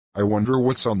I wonder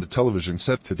what's on the television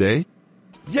set today?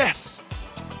 Yes!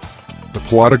 The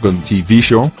Plotagon TV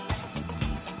show?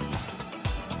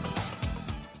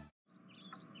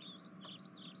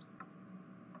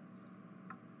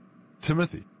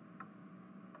 Timothy.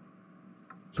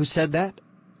 Who said that?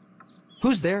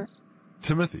 Who's there?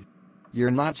 Timothy.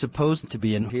 You're not supposed to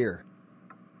be in here.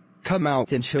 Come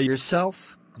out and show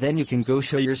yourself, then you can go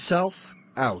show yourself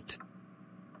out.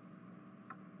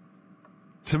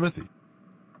 Timothy.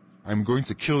 I'm going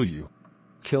to kill you.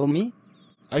 Kill me?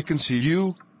 I can see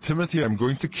you, Timothy. I'm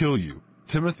going to kill you,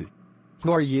 Timothy.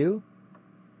 Who are you?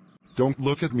 Don't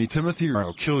look at me, Timothy, or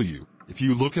I'll kill you. If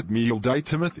you look at me, you'll die,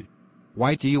 Timothy.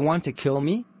 Why do you want to kill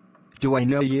me? Do I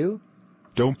know you?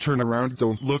 Don't turn around.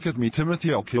 Don't look at me,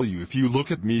 Timothy. I'll kill you. If you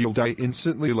look at me, you'll die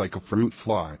instantly like a fruit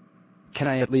fly. Can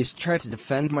I at least try to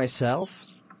defend myself?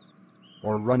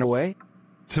 Or run away?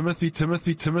 Timothy,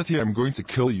 Timothy, Timothy, I'm going to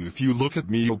kill you. If you look at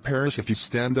me, you'll perish. If you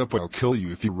stand up, I'll kill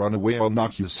you. If you run away, I'll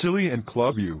knock you silly and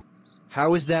club you.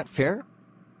 How is that fair?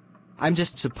 I'm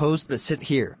just supposed to sit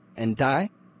here and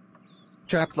die?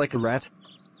 Trapped like a rat?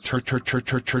 Timothy,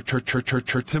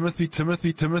 Timothy,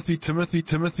 Timothy, Timothy, Timothy,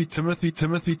 Timothy,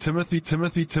 Timothy,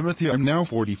 Timothy, Timothy, I'm now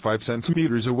 45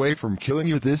 centimeters away from killing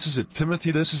you. This is it, Timothy.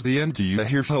 This is the end. Do you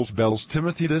hear hell's bells,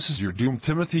 Timothy? This is your doom,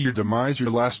 Timothy. Your demise, your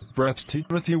last breath,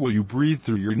 Timothy. Will you breathe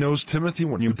through your nose, Timothy?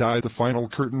 When you die, the final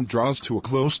curtain draws to a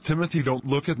close, Timothy. Don't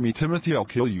look at me, Timothy. I'll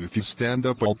kill you. If you stand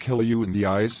up, I'll kill you in the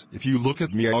eyes. If you look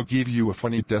at me, I'll give you a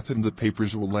funny death, and the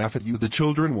papers will laugh at you. The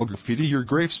children will graffiti your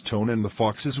gravestone, and the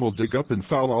foxes will dig up and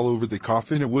foul all over the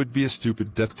coffin. It would be a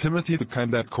stupid death, Timothy, the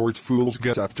kind that court fools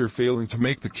get after failing to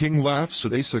make the king laugh, so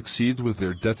they succeed with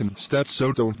their death instead.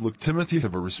 So don't look, Timothy.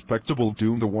 Have a respectable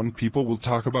doom, the one people will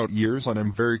talk about years on.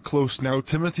 I'm very close now,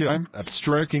 Timothy. I'm at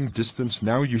striking distance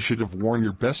now. You should have worn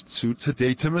your best suit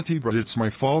today, Timothy, but it's my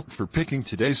fault for picking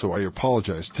today, so I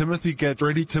apologize, Timothy. Get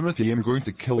ready, Timothy. I'm going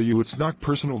to kill you. It's not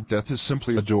personal. Death is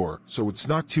simply a door, so it's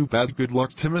not too bad. Good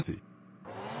luck, Timothy.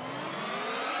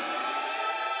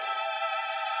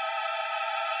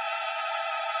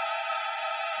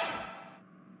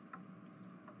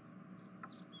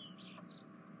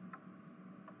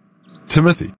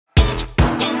 Timothy.